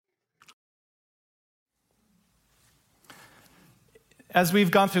As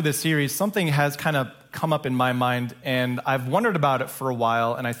we've gone through this series, something has kind of come up in my mind, and I've wondered about it for a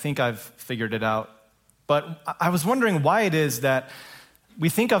while, and I think I've figured it out. But I was wondering why it is that we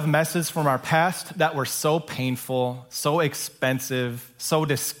think of messes from our past that were so painful, so expensive, so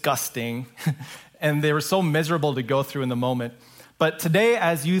disgusting, and they were so miserable to go through in the moment. But today,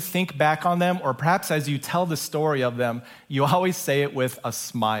 as you think back on them, or perhaps as you tell the story of them, you always say it with a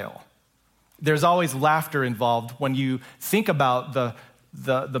smile. There's always laughter involved when you think about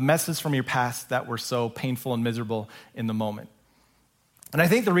the messes from your past that were so painful and miserable in the moment. And I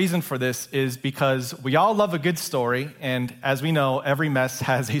think the reason for this is because we all love a good story, and as we know, every mess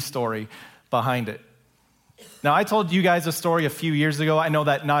has a story behind it. Now, I told you guys a story a few years ago. I know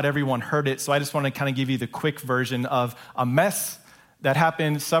that not everyone heard it, so I just want to kind of give you the quick version of a mess that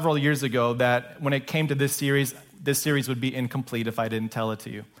happened several years ago that when it came to this series would be incomplete if I didn't tell it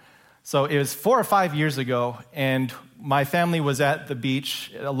to you. So it was 4 or 5 years ago, and my family was at the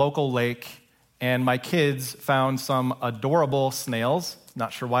beach, a local lake, and my kids found some adorable snails.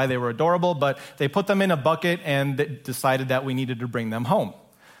 Not sure why they were adorable, but they put them in a bucket and decided that we needed to bring them home.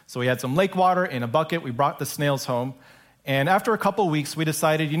 So we had some lake water in a bucket. We brought the snails home, and after a couple weeks, we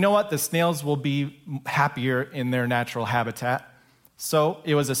decided, you know what, the snails will be happier in their natural habitat. So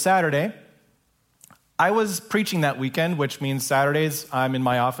it was a Saturday. I was preaching that weekend, which means Saturdays I'm in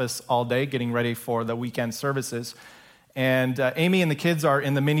my office all day getting ready for the weekend services. And Amy and the kids are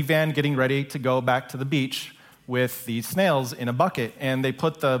in the minivan getting ready to go back to the beach with these snails in a bucket. And they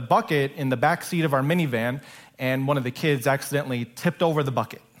put the bucket in the back seat of our minivan, and one of the kids accidentally tipped over the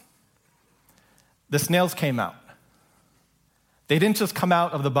bucket. The snails came out. They didn't just come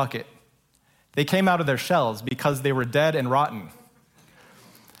out of the bucket. They came out of their shells because they were dead and rotten.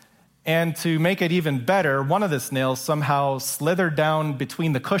 And to make it even better, one of the snails somehow slithered down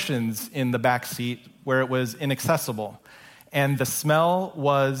between the cushions in the back seat where it was inaccessible. And the smell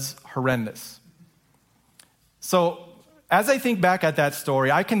was horrendous. So as I think back at that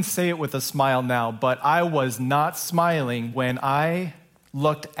story, I can say it with a smile now, but I was not smiling when I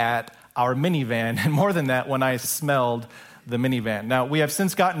looked at our minivan, and more than that, when I smelled the minivan. Now, we have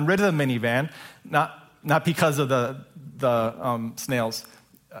since gotten rid of the minivan, not because of the snails.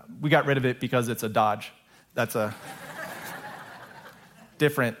 We got rid of it because it's a Dodge. That's a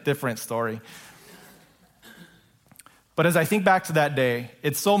different story. But as I think back to that day,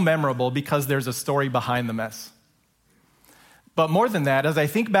 it's so memorable because there's a story behind the mess. But more than that, as I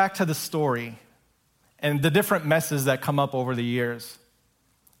think back to the story and the different messes that come up over the years,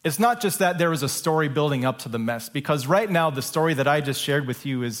 it's not just that there was a story building up to the mess, because right now the story that I just shared with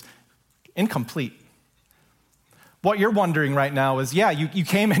you is incomplete. What you're wondering right now is, you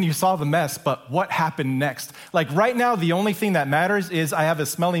came and you saw the mess, but what happened next? Like right now, the only thing that matters is I have a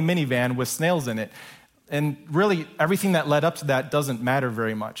smelly minivan with snails in it. And really, everything that led up to that doesn't matter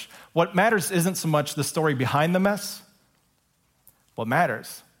very much. What matters isn't so much the story behind the mess. What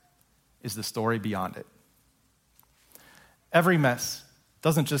matters is the story beyond it. Every mess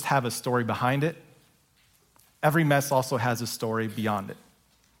doesn't just have a story behind it. Every mess also has a story beyond it.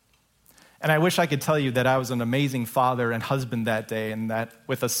 And I wish I could tell you that I was an amazing father and husband that day, and that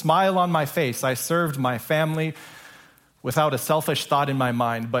with a smile on my face, I served my family without a selfish thought in my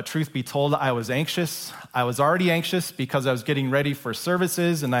mind. But truth be told, I was anxious. I was already anxious because I was getting ready for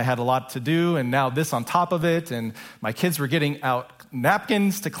services, and I had a lot to do, and now this on top of it, and my kids were getting out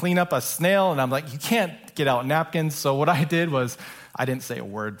napkins to clean up a snail, and I'm like, you can't get out napkins. So what I did was, I didn't say a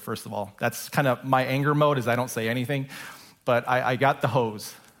word, first of all. That's kind of my anger mode, is I don't say anything. But I got the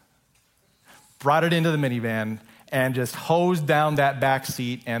hose, brought it into the minivan, and just hosed down that back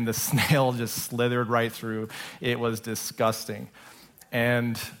seat, and the snail just slithered right through. It was disgusting.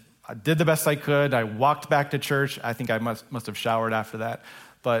 And I did the best I could. I walked back to church. I think I must have showered after that.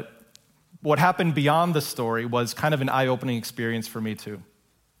 But what happened beyond the story was kind of an eye-opening experience for me too.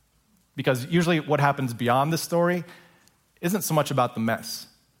 Because usually what happens beyond the story isn't so much about the mess.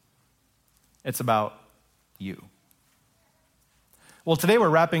 It's about you. Well, today we're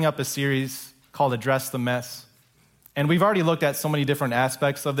wrapping up a series called Address the Mess. And we've already looked at so many different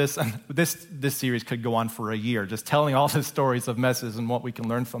aspects of this, and this series could go on for a year, just telling all the stories of messes and what we can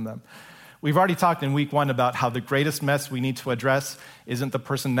learn from them. We've already talked in week 1 about how the greatest mess we need to address isn't the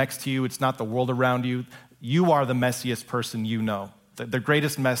person next to you, it's not the world around you. You are the messiest person you know. The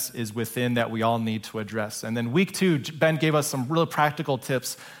greatest mess is within that we all need to address. And then week 2, Ben gave us some real practical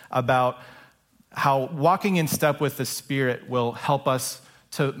tips about how walking in step with the Spirit will help us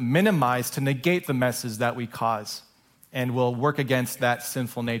to minimize, to negate the messes that we cause, and will work against that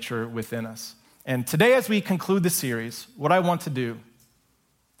sinful nature within us. And today, as we conclude the series, what I want to do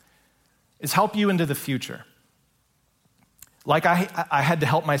is help you into the future. Like I had to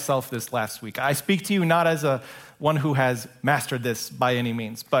help myself this last week. I speak to you not as one who has mastered this by any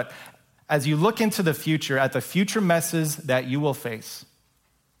means, but as you look into the future, at the future messes that you will face,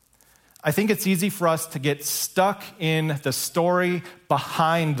 I think it's easy for us to get stuck in the story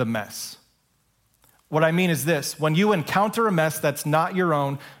behind the mess. What I mean is this: when you encounter a mess that's not your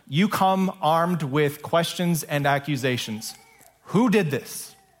own, you come armed with questions and accusations. Who did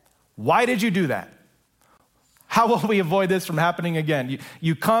this? Why did you do that? How will we avoid this from happening again?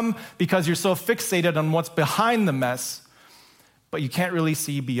 You come because you're so fixated on what's behind the mess, but you can't really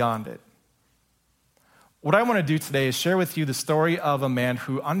see beyond it. What I want to do today is share with you the story of a man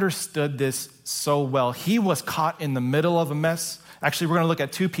who understood this so well. He was caught in the middle of a mess. Actually, we're going to look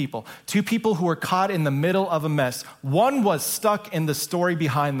at two people who were caught in the middle of a mess. One was stuck in the story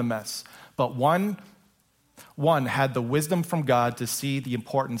behind the mess, but one had the wisdom from God to see the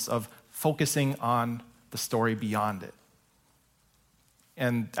importance of focusing on the story beyond it.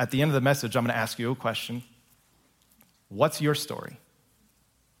 And at the end of the message, I'm going to ask you a question. What's your story?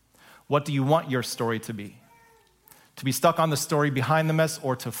 What do you want your story to be? To be stuck on the story behind the mess,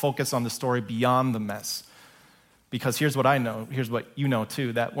 or to focus on the story beyond the mess? Because here's what I know, here's what you know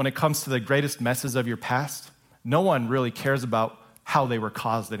too, that when it comes to the greatest messes of your past, no one really cares about how they were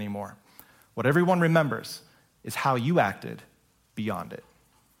caused anymore. What everyone remembers is how you acted beyond it.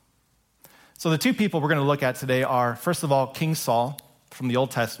 So the two people we're going to look at today are, first of all, King Saul from the Old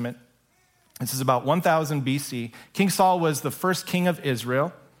Testament. This is about 1000 BC. King Saul was the first king of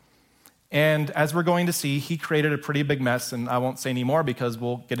Israel. And as we're going to see, he created a pretty big mess, and I won't say any more because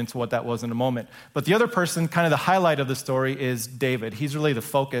we'll get into what that was in a moment. But the other person, kind of the highlight of the story, is David. He's really the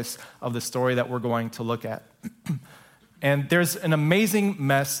focus of the story that we're going to look at. And there's an amazing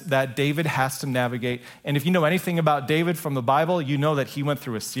mess that David has to navigate. And if you know anything about David from the Bible, you know that he went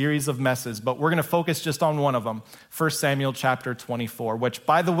through a series of messes. But we're going to focus just on one of them, 1 Samuel chapter 24, which,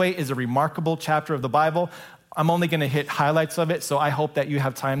 by the way, is a remarkable chapter of the Bible. I'm only going to hit highlights of it, so I hope that you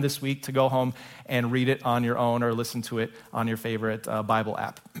have time this week to go home and read it on your own or listen to it on your favorite Bible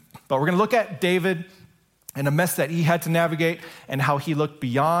app. But we're going to look at David and a mess that he had to navigate and how he looked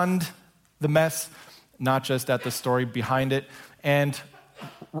beyond the mess, not just at the story behind it. And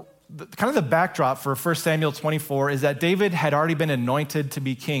kind of the backdrop for 1 Samuel 24 is that David had already been anointed to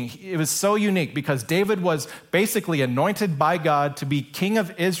be king. It was so unique because David was basically anointed by God to be king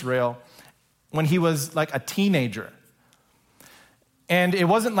of Israel when he was like a teenager. And it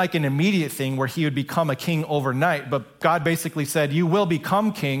wasn't like an immediate thing where he would become a king overnight, but God basically said, you will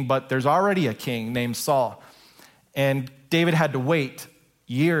become king, but there's already a king named Saul. And David had to wait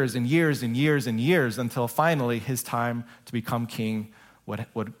years and years and years and years until finally his time to become king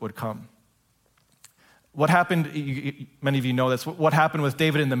would come. What happened, many of you know this, what happened with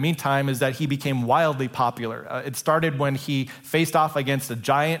David in the meantime is that he became wildly popular. It started when he faced off against a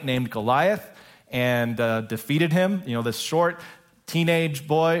giant named Goliath and defeated him, this short teenage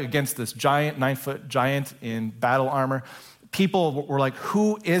boy against this giant, 9-foot giant in battle armor. People were like,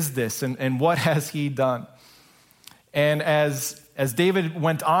 who is this and what has he done? And as David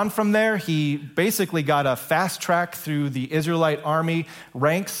went on from there, he basically got a fast track through the Israelite army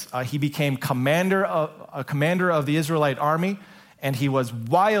ranks. He became a commander of the Israelite army, and he was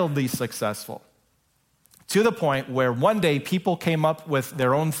wildly successful to the point where one day people came up with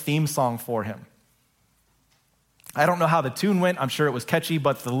their own theme song for him. I don't know how the tune went. I'm sure it was catchy,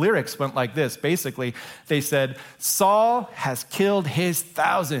 but the lyrics went like this. Basically, they said, Saul has killed his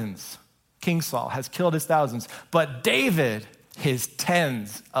thousands. King Saul has killed his thousands, but David his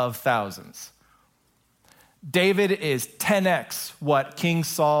tens of thousands. David is 10x what King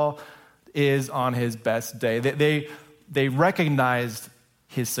Saul is on his best day. They recognized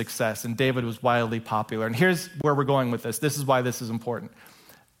his success, and David was wildly popular. And here's where we're going with this. This is why this is important.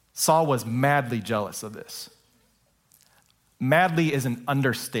 Saul was madly jealous of this. Madly is an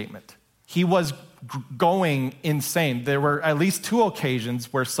understatement. He was going insane. There were at least 2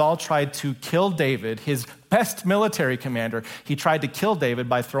 occasions where Saul tried to kill David, his best military commander. He tried to kill David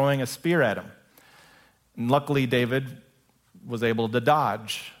by throwing a spear at him. And luckily, David was able to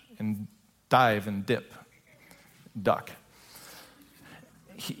dodge and dive and dip, duck.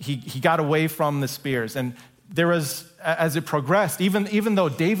 He got away from the spears. And there was, as it progressed, even though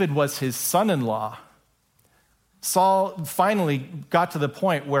David was his son-in-law, Saul finally got to the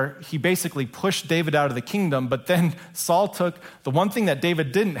point where he basically pushed David out of the kingdom, but then Saul took the one thing that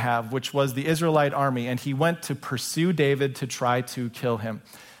David didn't have, which was the Israelite army, and he went to pursue David to try to kill him.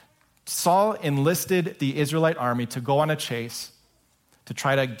 Saul enlisted the Israelite army to go on a chase to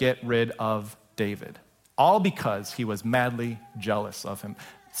try to get rid of David, all because he was madly jealous of him.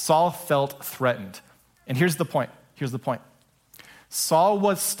 Saul felt threatened. And here's the point. Saul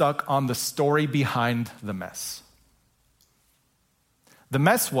was stuck on the story behind the mess. The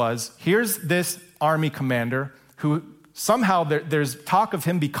mess was, here's this army commander who somehow there's talk of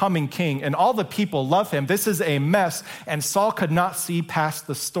him becoming king, and all the people love him. This is a mess, and Saul could not see past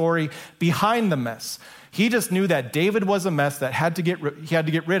the story behind the mess. He just knew that David was a mess that he had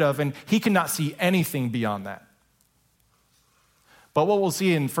to get rid of, and he could not see anything beyond that. But what we'll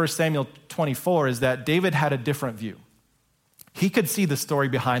see in 1 Samuel 24 is that David had a different view. He could see the story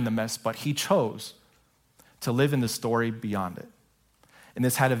behind the mess, but he chose to live in the story beyond it. And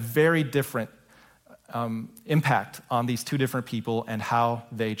this had a very different impact on these two different people and how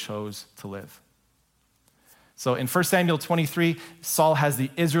they chose to live. So in 1 Samuel 23, Saul has the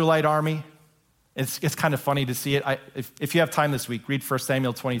Israelite army. It's kind of funny to see it. If you have time this week, read 1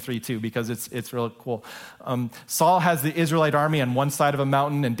 Samuel 23 too, because it's really cool. Saul has the Israelite army on one side of a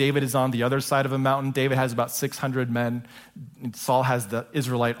mountain, and David is on the other side of a mountain. David has about 600 men. Saul has the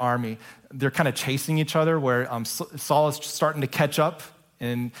Israelite army. They're kind of chasing each other, where Saul is starting to catch up,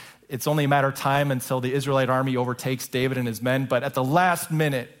 and it's only a matter of time until the Israelite army overtakes David and his men. But at the last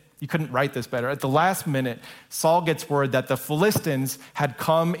minute, you couldn't write this better. At the last minute, Saul gets word that the Philistines had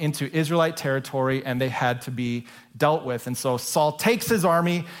come into Israelite territory and they had to be dealt with. And so Saul takes his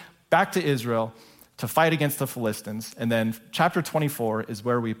army back to Israel to fight against the Philistines. And then chapter 24 is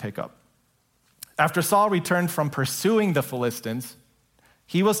where we pick up. After Saul returned from pursuing the Philistines,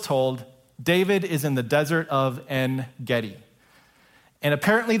 he was told, David is in the desert of En-Gedi. And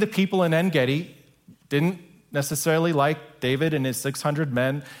apparently the people in En-Gedi didn't necessarily like David and his 600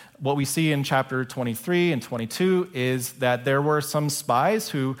 men. What we see in chapter 23 and 22 is that there were some spies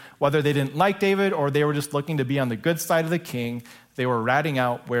who, whether they didn't like David or they were just looking to be on the good side of the king, they were ratting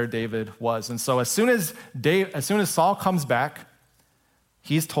out where David was. And so as soon as Saul comes back,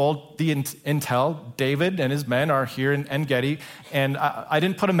 he's told the intel, David and his men are here in En-Gedi. And I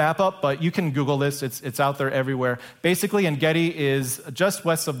didn't put a map up, but you can Google this. It's out there everywhere. Basically, En-Gedi is just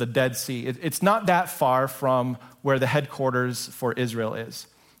west of the Dead Sea. It's not that far from where the headquarters for Israel is.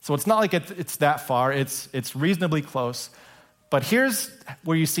 So it's not like it's that far. It's reasonably close. But here's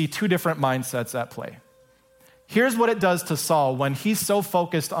where you see two different mindsets at play. Here's what it does to Saul when he's so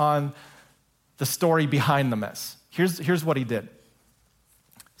focused on the story behind the mess. Here's what he did.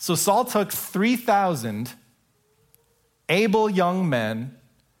 So Saul took 3,000 able young men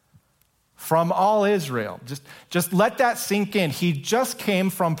from all Israel. Just let that sink in. He just came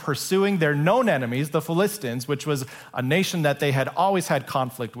from pursuing their known enemies, the Philistines, which was a nation that they had always had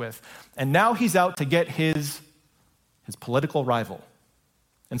conflict with. And now he's out to get his political rival.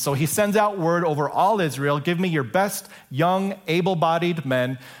 And so he sends out word over all Israel, give me your best young, able-bodied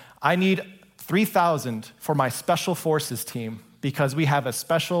men. I need 3,000 for my special forces team, because we have a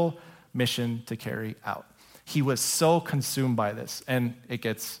special mission to carry out. He was so consumed by this, and it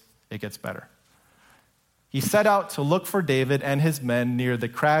gets better. He set out to look for David and his men near the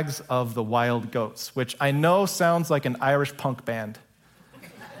crags of the Wild Goats, which I know sounds like an Irish punk band.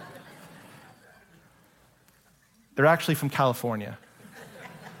 They're actually from California.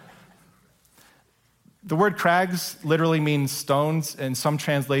 The word crags literally means stones. In some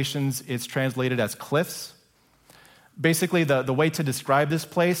translations, it's translated as cliffs. Basically, the way to describe this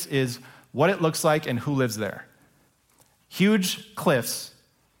place is what it looks like and who lives there. Huge cliffs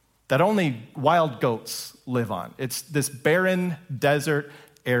that only wild goats live on. It's this barren desert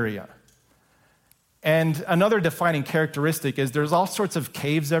area. And another defining characteristic is there's all sorts of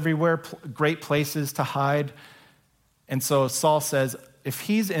caves everywhere, great places to hide. And so Saul says, if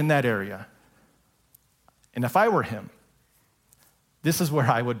he's in that area, and if I were him, this is where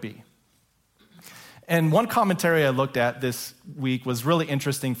I would be. And one commentary I looked at this week was really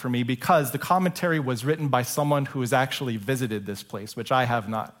interesting for me because the commentary was written by someone who has actually visited this place, which I have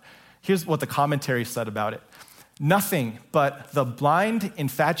not. Here's what the commentary said about it. Nothing but the blind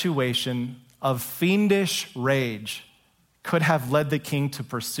infatuation of fiendish rage could have led the king to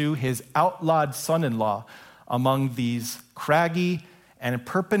pursue his outlawed son-in-law among these craggy and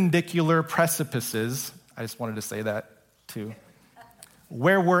perpendicular precipices. I just wanted to say that too.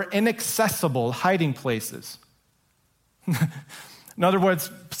 Where were inaccessible hiding places. In other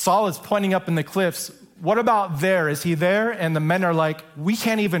words, Saul is pointing up in the cliffs. What about there? Is he there? And the men are like, we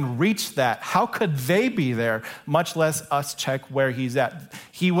can't even reach that. How could they be there? Much less us check where he's at.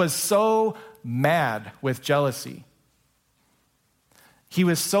 He was so mad with jealousy. He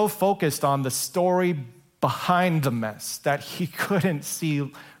was so focused on the story behind the mess that he couldn't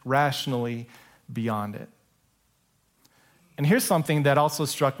see rationally beyond it. And here's something that also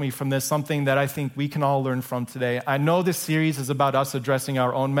struck me from this, something that I think we can all learn from today. I know this series is about us addressing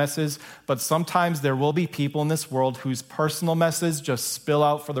our own messes, but sometimes there will be people in this world whose personal messes just spill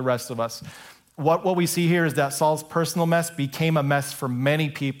out for the rest of us. What we see here is that Saul's personal mess became a mess for many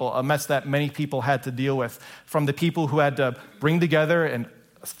people, a mess that many people had to deal with, from the people who had to bring together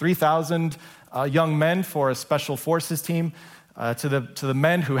 3,000 young men for a special forces team, to the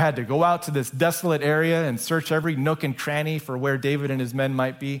men who had to go out to this desolate area and search every nook and cranny for where David and his men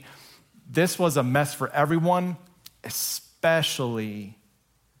might be. This was a mess for everyone, especially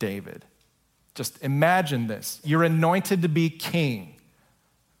David. Just imagine this. You're anointed to be king,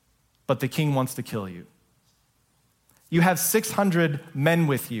 but the king wants to kill you. You have 600 men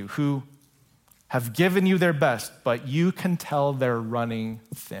with you who have given you their best, but you can tell they're running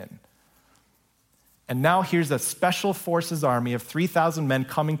thin. And now here's a special forces army of 3,000 men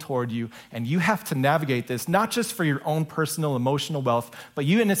coming toward you, and you have to navigate this, not just for your own personal emotional wealth, but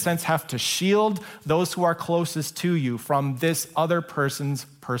you, in a sense, have to shield those who are closest to you from this other person's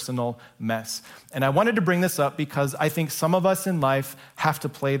personal mess. And I wanted to bring this up because I think some of us in life have to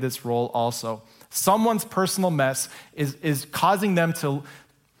play this role also. Someone's personal mess is causing them to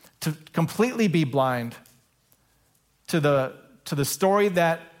completely be blind to the story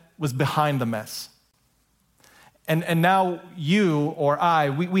that was behind the mess. And now you or I,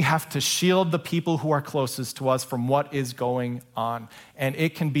 we have to shield the people who are closest to us from what is going on. And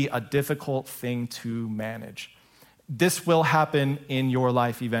it can be a difficult thing to manage. This will happen in your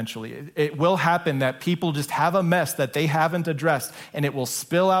life eventually. It will happen that people just have a mess that they haven't addressed, and it will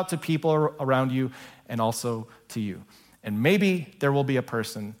spill out to people around you and also to you. And maybe there will be a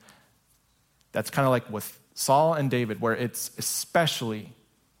person that's kind of like with Saul and David, where it's especially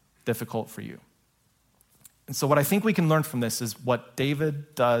difficult for you. And so what I think we can learn from this is what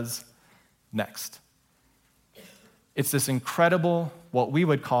David does next. It's this incredible, what we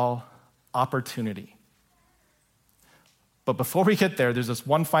would call opportunity. But before we get there, there's this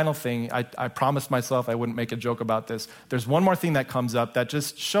one final thing. I promised myself I wouldn't make a joke about this. There's one more thing that comes up that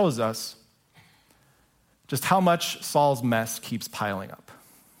just shows us just how much Saul's mess keeps piling up.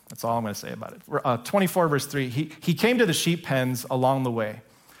 That's all I'm going to say about it. 24 verse 3, he came to the sheep pens along the way.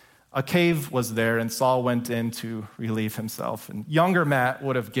 A cave was there, and Saul went in to relieve himself. And younger Matt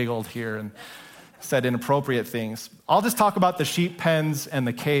would have giggled here and said inappropriate things. I'll just talk about the sheep pens and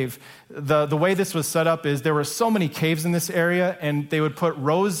the cave. The way this was set up is there were so many caves in this area, and they would put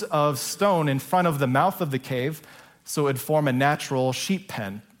rows of stone in front of the mouth of the cave, so it would form a natural sheep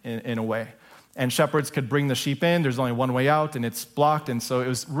pen in a way. And shepherds could bring the sheep in. There's only one way out, and it's blocked. And so it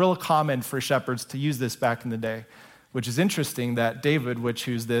was real common for shepherds to use this back in the day, which is interesting that David would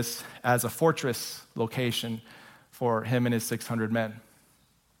choose this as a fortress location for him and his 600 men.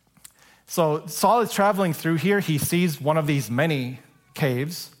 So Saul is traveling through here. He sees one of these many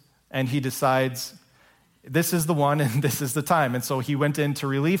caves, and he decides, this is the one, and this is the time. And so he went in to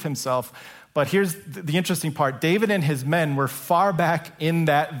relieve himself. But here's the interesting part. David and his men were far back in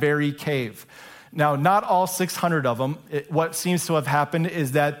that very cave. Now, not all 600 of them. What seems to have happened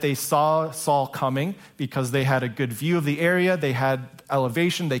is that they saw Saul coming because they had a good view of the area. They had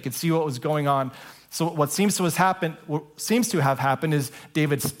elevation. They could see what was going on. So what seems to have happened is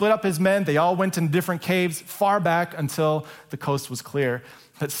David split up his men. They all went in different caves far back until the coast was clear.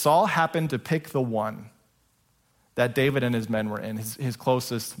 But Saul happened to pick the one that David and his men were in, his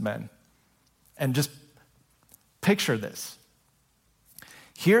closest men. And just picture this.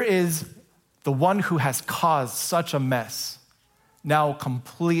 Here is the one who has caused such a mess, now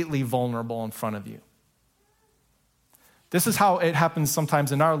completely vulnerable in front of you. This is how it happens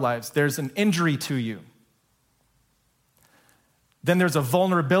sometimes in our lives. There's an injury to you. Then there's a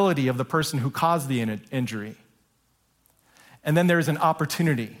vulnerability of the person who caused the injury. And then there's an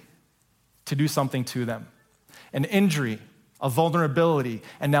opportunity to do something to them. An injury, a vulnerability,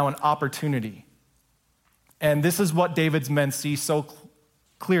 and now an opportunity. And this is what David's men see so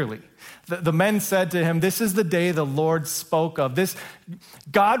clearly. The men said to him, this is the day the Lord spoke of.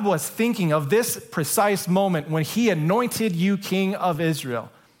 God was thinking of this precise moment when he anointed you king of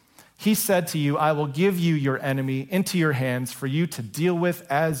Israel. He said to you, I will give you your enemy into your hands for you to deal with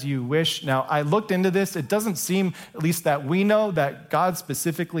as you wish. Now, I looked into this. It doesn't seem, at least that we know, that God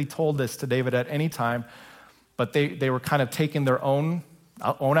specifically told this to David at any time, but they were kind of taking their own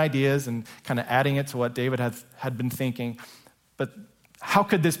ideas and kind of adding it to what David had been thinking. But how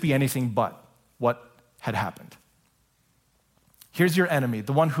could this be anything but what had happened? Here's your enemy,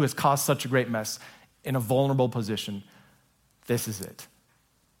 the one who has caused such a great mess, in a vulnerable position. This is it.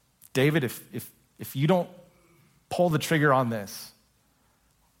 David, if you don't pull the trigger on this,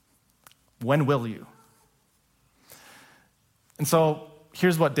 when will you? And so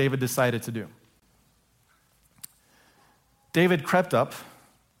here's what David decided to do. David crept up,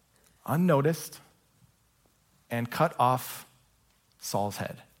 unnoticed, and cut off Saul's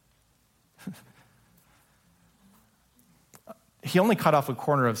head. He only cut off a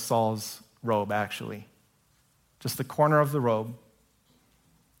corner of Saul's robe, actually. Just the corner of the robe.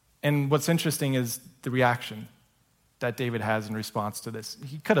 And what's interesting is the reaction that David has in response to this.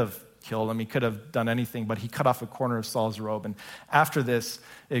 He could have killed him, he could have done anything, but he cut off a corner of Saul's robe. And after this,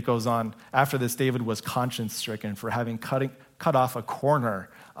 it goes on, after this, David was conscience-stricken for having cut off a corner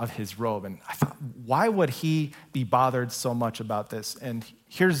of his robe. And I thought, why would he be bothered so much about this? And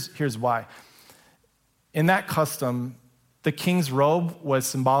here's why. In that custom, the king's robe was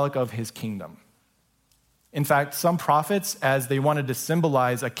symbolic of his kingdom. In fact, some prophets, as they wanted to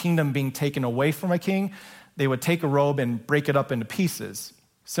symbolize a kingdom being taken away from a king, they would take a robe and break it up into pieces,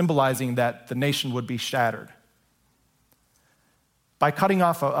 symbolizing that the nation would be shattered. By cutting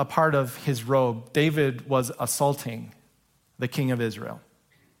off a part of his robe, David was assaulting the king of Israel.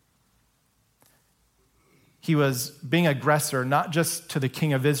 He was being aggressor, not just to the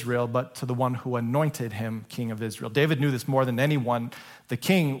king of Israel, but to the one who anointed him king of Israel. David knew this more than anyone. The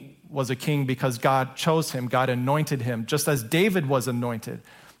king was a king because God chose him, God anointed him, just as David was anointed.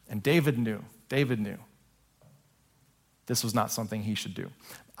 And David knew this was not something he should do.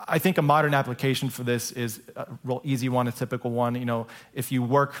 I think a modern application for this is a real easy one, a typical one. You know, if you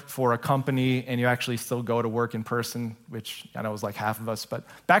work for a company and you actually still go to work in person, which I know is like half of us, but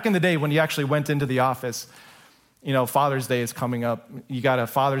back in the day when you actually went into the office, you know, Father's Day is coming up. You got a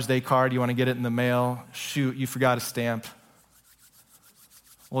Father's Day card, you want to get it in the mail. Shoot, you forgot a stamp.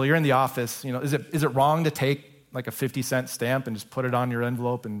 Well, you're in the office, you know, is it wrong to take like a 50-cent stamp and just put it on your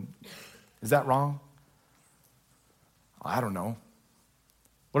envelope? And is that wrong? I don't know.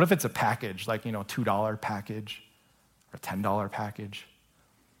 What if it's a package, like, you know, $2 package or $10 package?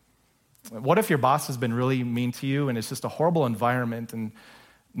 What if your boss has been really mean to you and it's just a horrible environment, and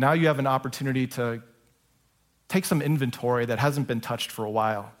now you have an opportunity to take some inventory that hasn't been touched for a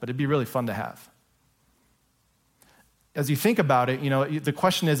while, but it'd be really fun to have? As you think about it, you know, the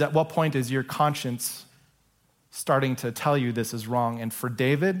question is, at what point is your conscience starting to tell you this is wrong? And for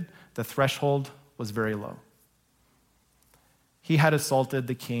David, the threshold was very low. He had assaulted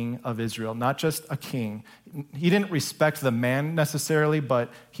the king of Israel, not just a king. He didn't respect the man necessarily,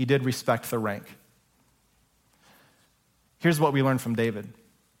 but he did respect the rank. Here's what we learned from David.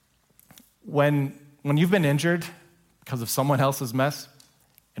 When you've been injured because of someone else's mess,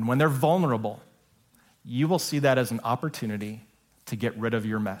 and when they're vulnerable, you will see that as an opportunity to get rid of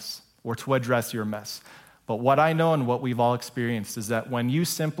your mess or to address your mess. But what I know and what we've all experienced is that when you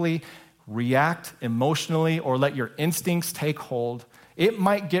simply react emotionally or let your instincts take hold, it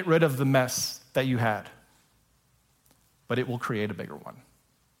might get rid of the mess that you had, but it will create a bigger one.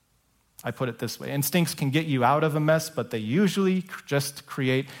 I put it this way. Instincts can get you out of a mess, but they usually just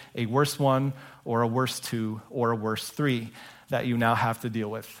create a worse one or a worse two or a worse three that you now have to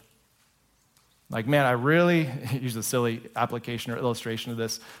deal with. Like, man, I really, use a silly application or illustration of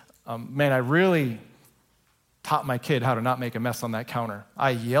this. I really taught my kid how to not make a mess on that counter.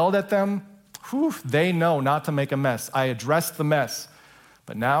 I yelled at them. They know not to make a mess. I addressed the mess,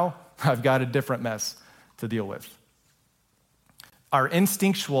 but now I've got a different mess to deal with. Our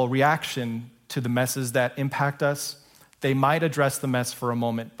instinctual reaction to the messes that impact us, they might address the mess for a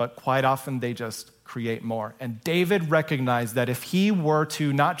moment, but quite often they just create more. And David recognized that if he were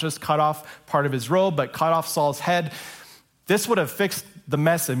to not just cut off part of his robe, but cut off Saul's head, this would have fixed the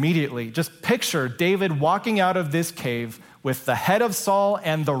mess immediately. Just picture David walking out of this cave with the head of Saul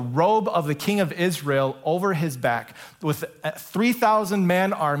and the robe of the king of Israel over his back, with a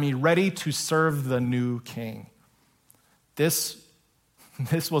 3,000-man army ready to serve the new king. This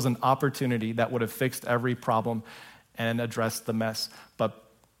was an opportunity that would have fixed every problem and addressed the mess. But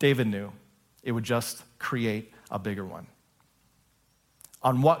David knew it would just create a bigger one.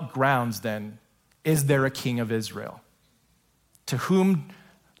 On what grounds, then, is there a king of Israel? To whom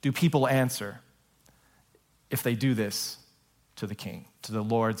do people answer if they do this to the king, to the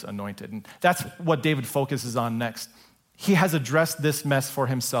Lord's anointed? And that's what David focuses on next. He has addressed this mess for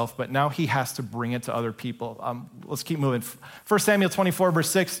himself, but now he has to bring it to other people. Let's keep moving. 1 Samuel 24, verse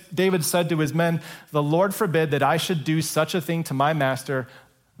 6, David said to his men, "The Lord forbid that I should do such a thing to my master,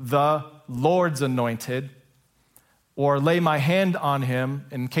 the Lord's anointed, or lay my hand on him,"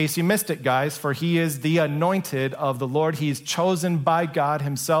 in case you missed it, guys, "for he is the anointed of the Lord. He is chosen by God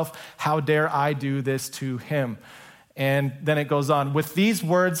himself. How dare I do this to him?" And then it goes on. With these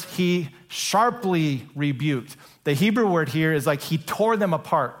words, he sharply rebuked. The Hebrew word here is like he tore them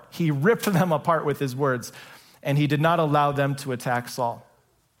apart. He ripped them apart with his words. and he did not allow them to attack Saul.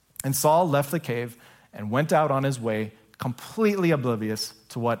 And Saul left the cave and went out on his way, completely oblivious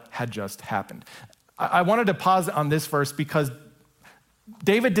to what had just happened. I wanted to pause on this verse because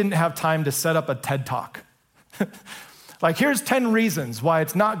David didn't have time to set up a TED Talk. Like, here's 10 reasons why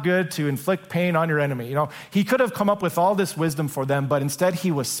it's not good to inflict pain on your enemy. You know, he could have come up with all this wisdom for them, but instead he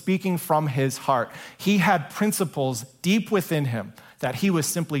was speaking from his heart. He had principles deep within him that he was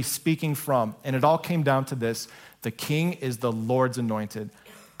simply speaking from. And it all came down to this: the king is the Lord's anointed.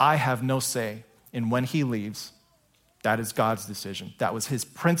 I have no say in when he leaves. That is God's decision. That was his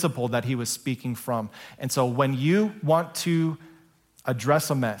principle that he was speaking from. And so when you want to address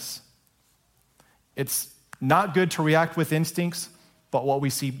a mess, it's not good to react with instincts, but what we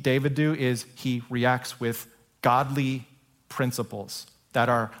see David do is he reacts with godly principles that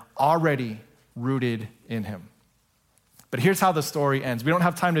are already rooted in him. But here's how the story ends. We don't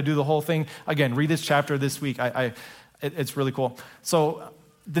have time to do the whole thing. Again, read this chapter this week. It's really cool. So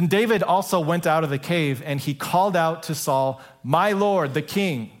then David also went out of the cave and he called out to Saul, "My Lord, the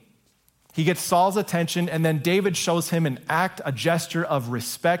king." He gets Saul's attention, and then David shows him an act, a gesture of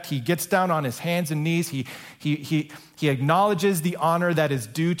respect. He gets down on his hands and knees. He acknowledges the honor that is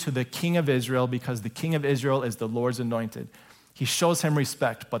due to the king of Israel because the king of Israel is the Lord's anointed. He shows him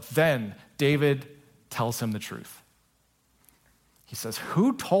respect, but then David tells him the truth. He says,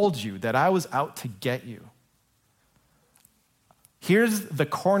 "Who told you that I was out to get you? Here's the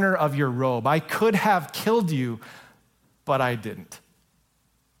corner of your robe. I could have killed you, but I didn't."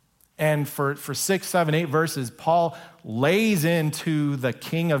 And for 6, 7, 8 verses, Paul lays into the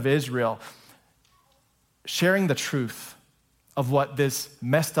king of Israel, sharing the truth of what this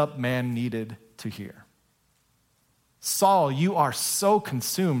messed up man needed to hear. Saul, you are so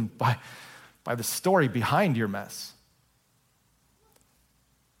consumed by the story behind your mess.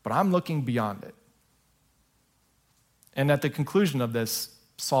 But I'm looking beyond it. And at the conclusion of this,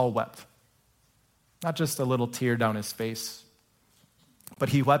 Saul wept. Not just a little tear down his face, but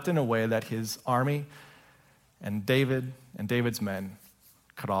he wept in a way that his army and David and David's men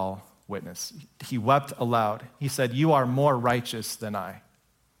could all witness. He wept aloud. He said, "You are more righteous than I.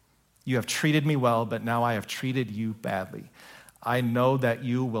 You have treated me well, but now I have treated you badly. I know that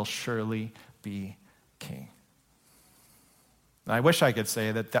you will surely be king." And I wish I could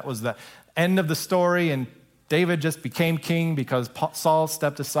say that that was the end of the story and David just became king because Saul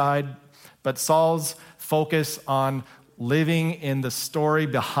stepped aside. But Saul's focus on living in the story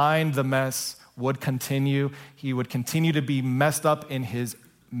behind the mess would continue. He would continue to be messed up in his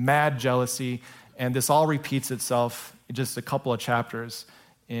mad jealousy. And this all repeats itself in just a couple of chapters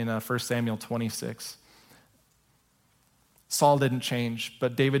in 1 Samuel 26. Saul didn't change,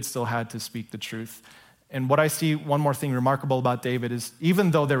 but David still had to speak the truth. And what I see, one more thing remarkable about David is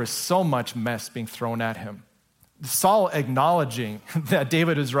even though there is so much mess being thrown at him, Saul acknowledging that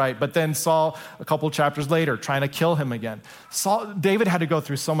David is right, but then Saul, a couple chapters later, trying to kill him again. David had to go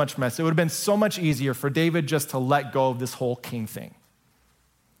through so much mess. It would have been so much easier for David just to let go of this whole king thing.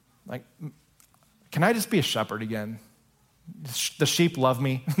 Like, can I just be a shepherd again? The sheep love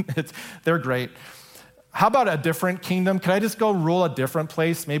me. They're great. How about a different kingdom? Can I just go rule a different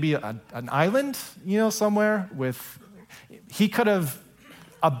place? Maybe an island, somewhere with... He could have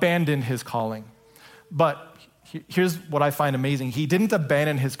abandoned his calling, but here's what I find amazing. He didn't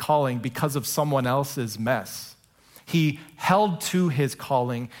abandon his calling because of someone else's mess. He held to his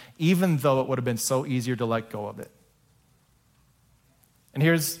calling even though it would have been so easier to let go of it. And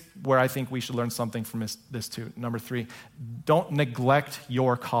here's where I think we should learn something from this too. Number 3, don't neglect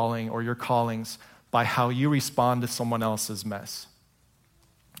your calling or your callings by how you respond to someone else's mess.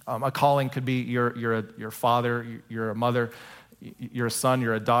 A calling could be you're a father, you're a mother, you're a son,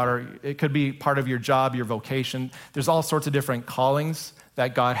 you're a daughter. It could be part of your job, your vocation. There's all sorts of different callings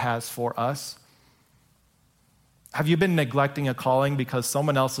that God has for us. Have you been neglecting a calling because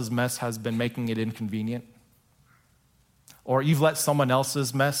someone else's mess has been making it inconvenient? Or you've let someone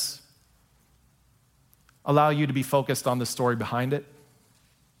else's mess allow you to be focused on the story behind it?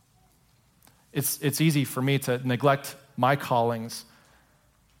 It's easy for me to neglect my callings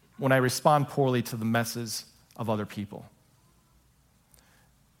when I respond poorly to the messes of other people.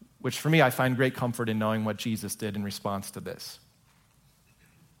 Which for me, I find great comfort in knowing what Jesus did in response to this.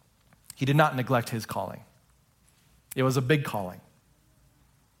 He did not neglect his calling. It was a big calling.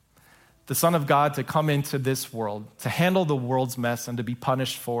 The Son of God to come into this world, to handle the world's mess and to be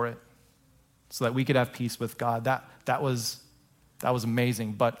punished for it so that we could have peace with God. That was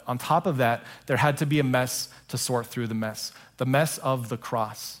amazing. But on top of that, there had to be a mess to sort through the mess of the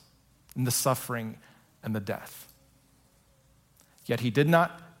cross and the suffering and the death. Yet he did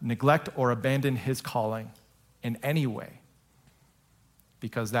not neglect or abandon his calling in any way,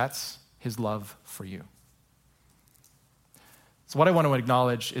 because that's his love for you. So what I want to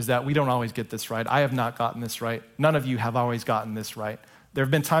acknowledge is that we don't always get this right. I have not gotten this right. None of you have always gotten this right. There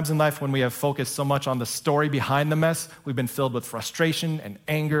have been times in life when we have focused so much on the story behind the mess, we've been filled with frustration and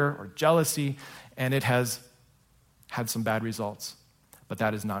anger or jealousy, and it has had some bad results. But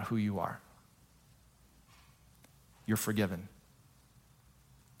that is not who you are. You're forgiven.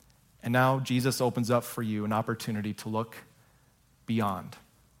 And now Jesus opens up for you an opportunity to look beyond.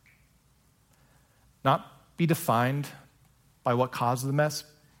 Not be defined by what caused the mess,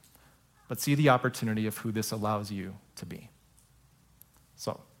 but see the opportunity of who this allows you to be.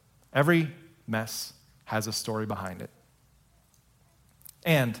 So, every mess has a story behind it.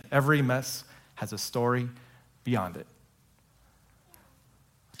 And every mess has a story beyond it.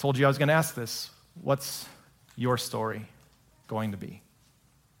 I told you I was going to ask this. What's your story going to be?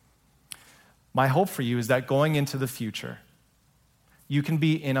 My hope for you is that going into the future, you can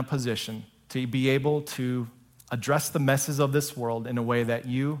be in a position to be able to address the messes of this world in a way that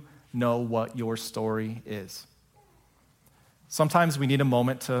you know what your story is. Sometimes we need a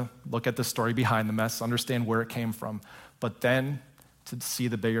moment to look at the story behind the mess, understand where it came from, but then to see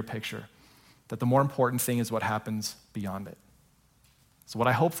the bigger picture, that the more important thing is what happens beyond it. So what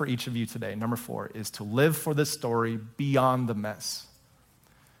I hope for each of you today, number 4, is to live for the story beyond the mess.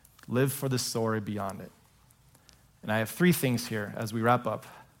 Live for the story beyond it. And I have 3 things here as we wrap up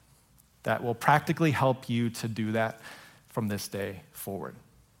that will practically help you to do that from this day forward.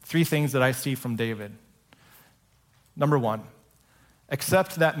 3 things that I see from David. Number 1,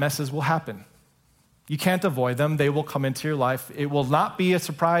 accept that messes will happen. You can't avoid them. They will come into your life. It will not be a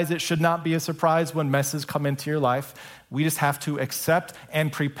surprise. It should not be a surprise when messes come into your life. We just have to accept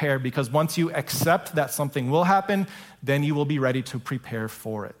and prepare, because once you accept that something will happen, then you will be ready to prepare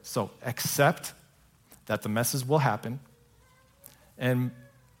for it. So accept that the messes will happen and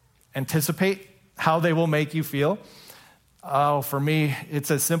anticipate how they will make you feel. Oh, for me,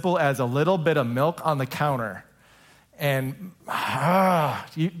 it's as simple as a little bit of milk on the counter. And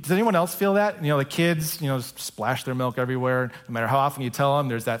does anyone else feel that? The kids, splash their milk everywhere. No matter how often you tell them,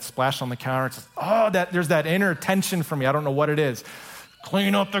 there's that splash on the counter. It's just, there's that inner tension for me. I don't know what it is.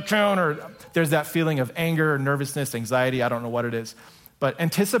 Clean up the counter. There's that feeling of anger, nervousness, anxiety. I don't know what it is. But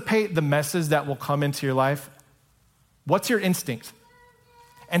anticipate the messes that will come into your life. What's your instinct?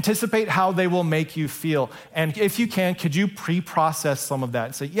 Anticipate how they will make you feel. And if you can, could you pre-process some of that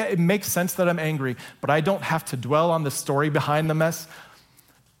and say, yeah, it makes sense that I'm angry, but I don't have to dwell on the story behind the mess.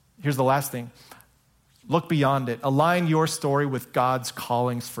 Here's the last thing. Look beyond it. Align your story with God's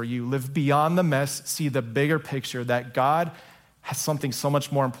callings for you. Live beyond the mess. See the bigger picture that God has something so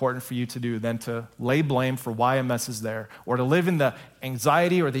much more important for you to do than to lay blame for why a mess is there, or to live in the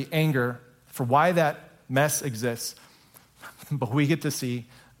anxiety or the anger for why that mess exists. But we get to see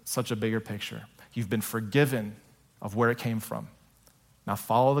such a bigger picture. You've been forgiven of where it came from. Now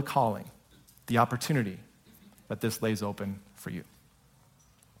follow the calling, the opportunity that this lays open for you.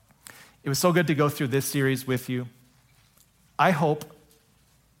 It was so good to go through this series with you. I hope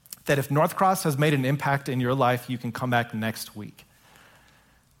that if North Cross has made an impact in your life, you can come back next week.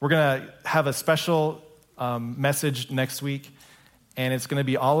 We're going to have a special message next week, and it's going to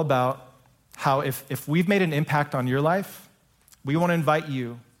be all about how if we've made an impact on your life, we want to invite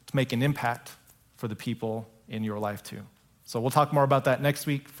you to make an impact for the people in your life too. So we'll talk more about that next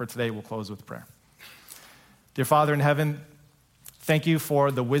week. For today, we'll close with prayer. Dear Father in heaven, thank you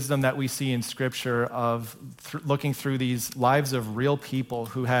for the wisdom that we see in Scripture of looking through these lives of real people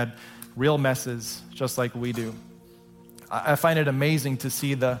who had real messes just like we do. I find it amazing to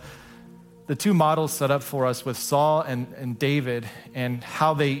see the 2 models set up for us with Saul and David, and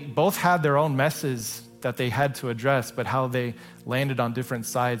how they both had their own messes that they had to address, but how they landed on different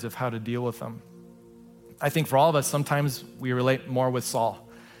sides of how to deal with them. I think for all of us, sometimes we relate more with Saul,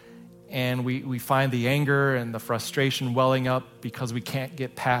 and we find the anger and the frustration welling up because we can't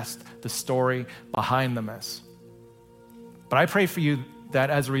get past the story behind the mess. But I pray for you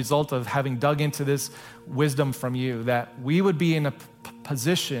that as a result of having dug into this wisdom from you, that we would be in a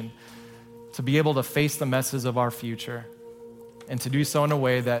position to be able to face the messes of our future, and to do so in a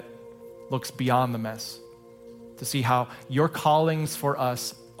way that looks beyond the mess, to see how your callings for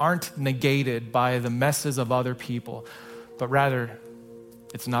us aren't negated by the messes of other people, but rather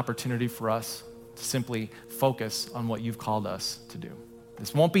it's an opportunity for us to simply focus on what you've called us to do.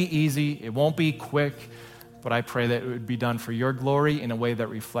 This won't be easy, it won't be quick, but I pray that it would be done for your glory in a way that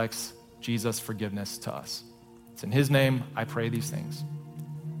reflects Jesus' forgiveness to us. It's in his name I pray these things.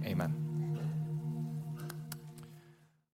 Amen.